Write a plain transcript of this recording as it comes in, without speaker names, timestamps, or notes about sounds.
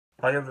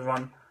Hi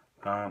everyone,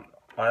 I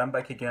am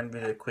back again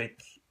with a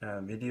quick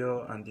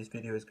video, and this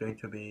video is going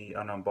to be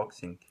an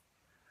unboxing.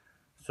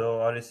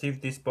 So I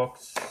received this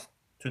box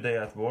today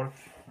at work.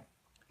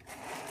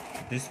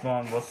 This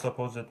one was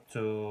supposed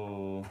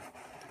to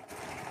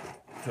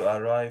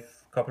arrive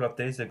a couple of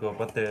days ago,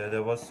 but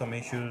there was some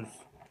issues.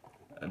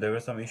 There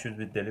were some issues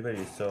with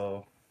delivery,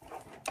 so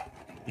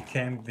it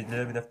came with a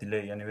little bit of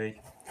delay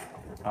anyway.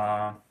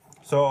 Uh,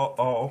 so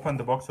I opened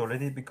the box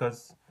already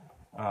because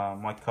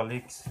my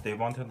colleagues they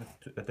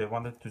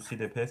wanted to see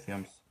the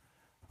perfumes,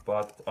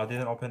 but I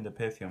didn't open the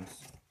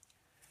perfumes.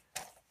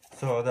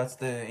 So that's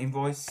the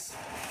invoice.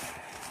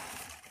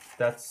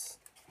 That's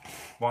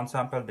one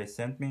sample they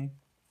sent me.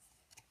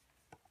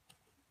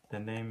 The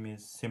name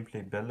is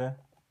Simply Belle.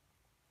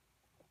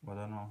 I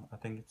don't know. I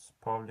think it's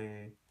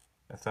probably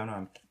a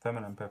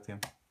feminine perfume.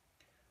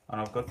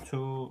 And I've got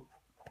two.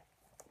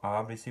 I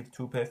have received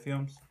two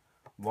perfumes.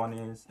 One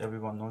is,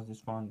 everyone knows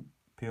this one,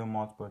 Pure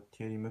Malt by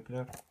Thierry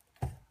Mugler,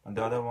 and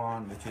the other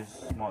one, which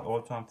is my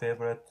all-time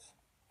favorite.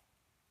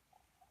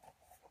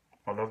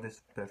 I love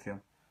this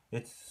perfume.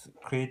 It's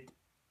Creed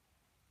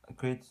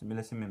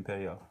Millésime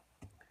Imperial.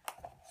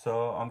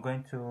 So I'm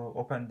going to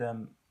open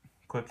them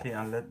quickly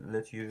and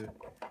let you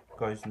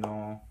guys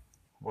know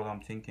what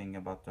I'm thinking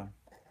about them.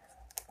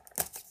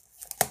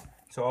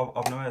 So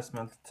I've never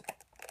smelled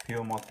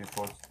pure malt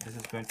before. This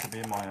is going to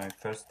be my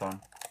first time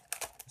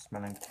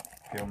smelling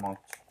pure malt.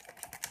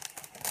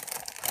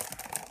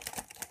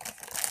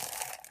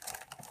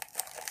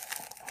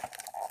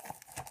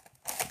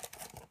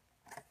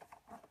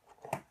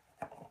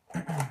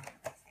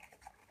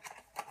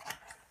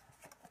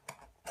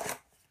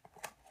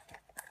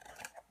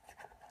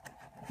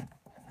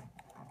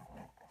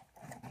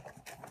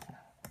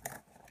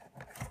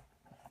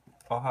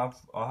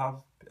 I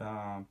have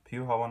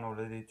pure Havana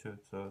already too,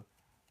 so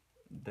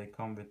they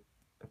come with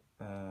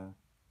uh,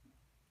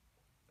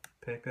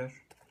 paper,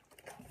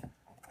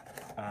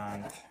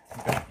 and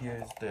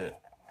here's the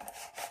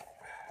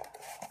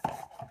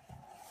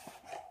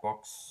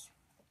box.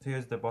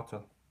 Here's the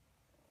bottle.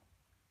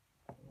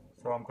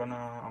 So I'm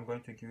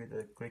going to give it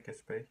a quick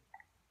spray.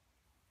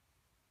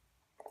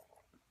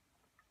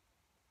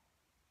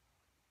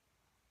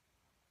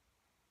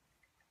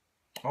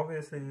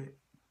 Obviously,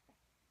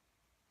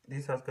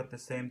 this has got the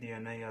same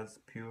DNA as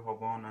Pure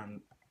Havana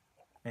and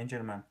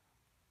Angelman.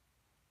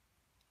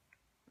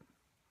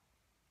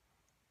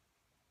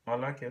 I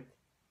like it,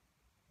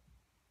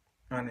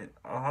 and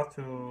I'll have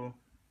to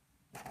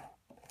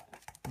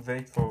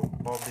wait for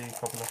probably a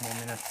couple of more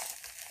minutes.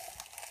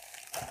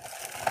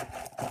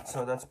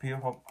 So that's pure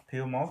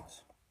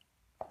malt.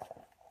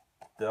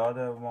 The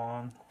other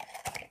one,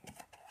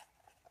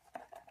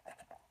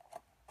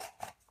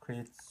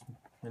 Creed's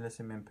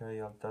Millésime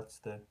Imperial. That's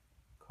the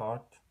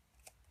card.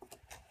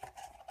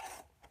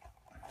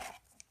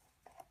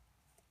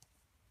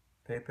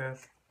 Paper,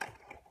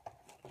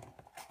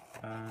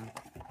 and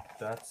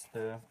that's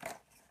the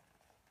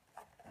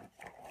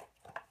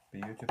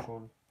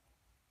beautiful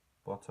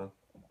bottle.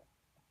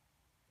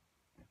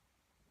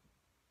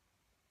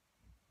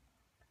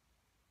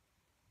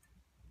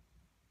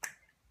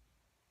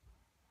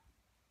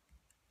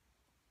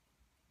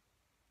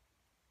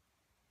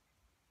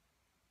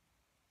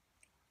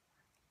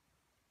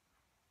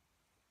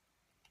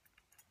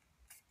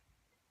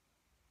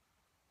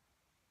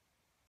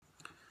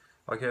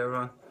 Okay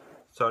everyone,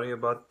 sorry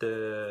about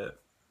the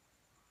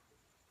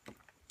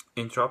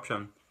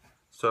interruption.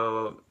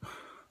 So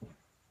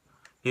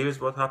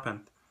here's what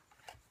happened.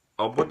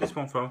 I bought this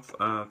one from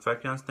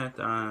FragranceNet,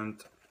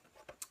 and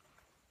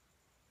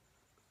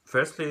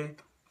firstly,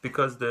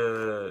 because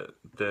the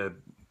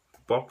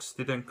box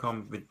didn't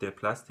come with the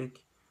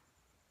plastic,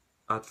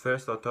 at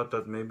first I thought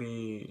that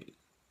maybe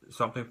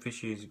something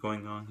fishy is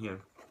going on here.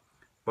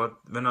 But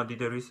when I did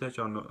the research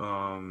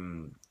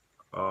on,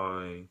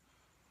 I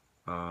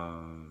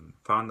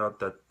found out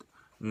that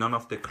none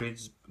of the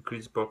Creed's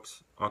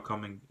box are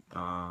coming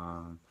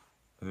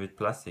with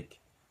plastic.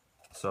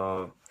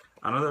 So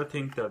another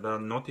thing that I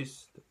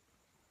noticed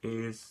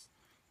is,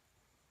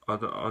 I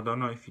don't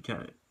know if you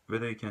can,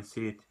 whether you can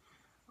see it,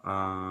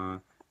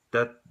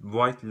 that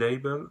white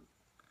label,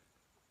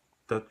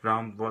 that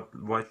round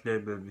white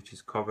label which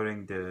is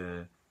covering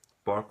the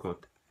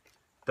barcode.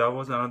 That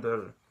was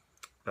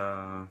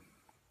uh,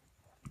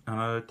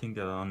 another thing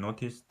that I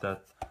noticed,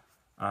 that,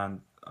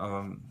 and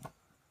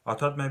I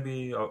thought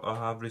maybe I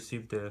have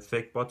received a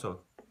fake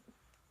bottle,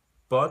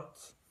 but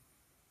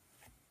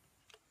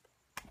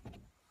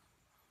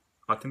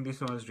I think this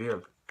one is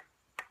real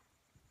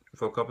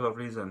for a couple of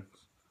reasons.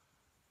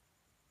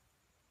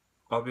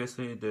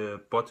 Obviously,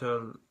 the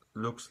bottle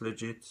looks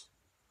legit.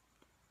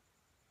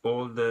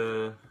 All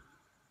the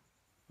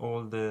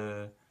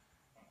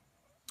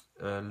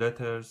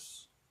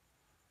letters,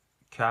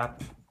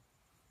 cap,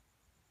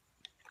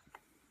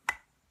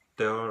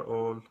 they are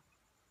all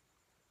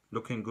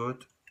looking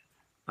good,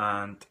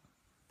 and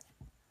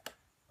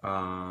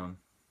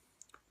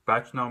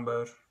batch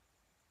number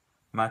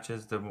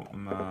matches the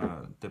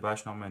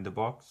batch number in the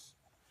box.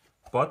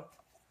 But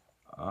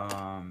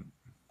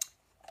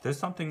There's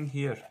something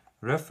here.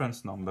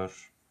 Reference number.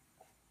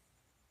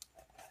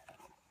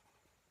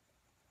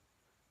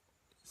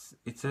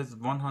 It says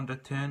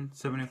 110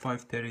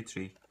 75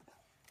 33.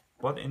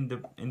 But in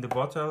the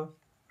bottle,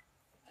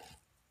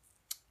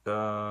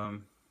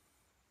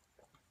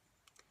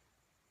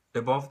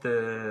 above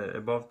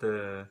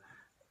the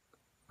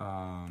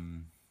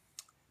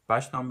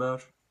batch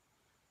number,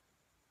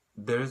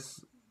 there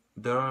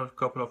are a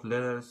couple of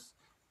letters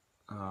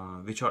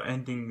which are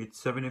ending with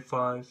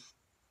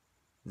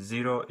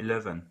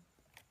 75011.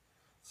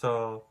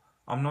 So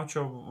I'm not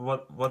sure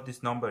what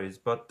this number is,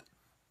 but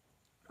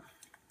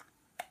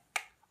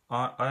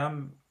I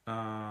am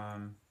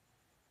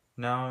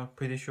now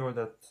pretty sure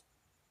that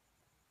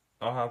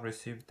I have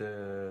received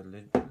the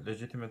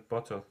legitimate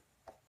bottle.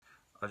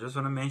 I just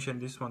want to mention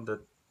this one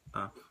that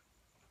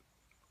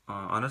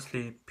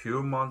honestly,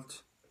 pure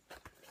malt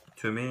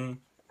to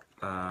me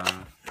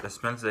it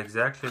smells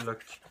exactly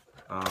like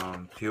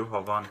pure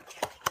Havana,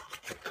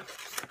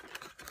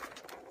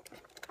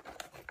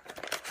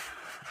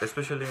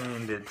 especially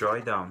in the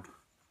dry down.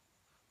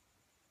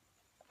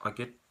 I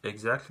get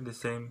exactly the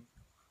same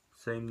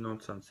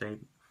notes and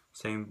same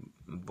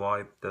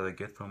vibe that I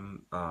get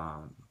from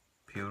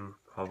pure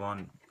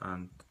Havana,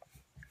 and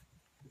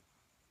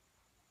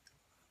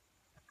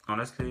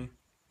honestly,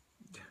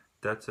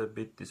 that's a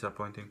bit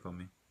disappointing for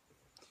me.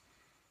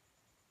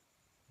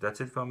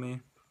 That's it for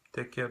me.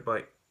 Take care.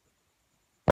 Bye.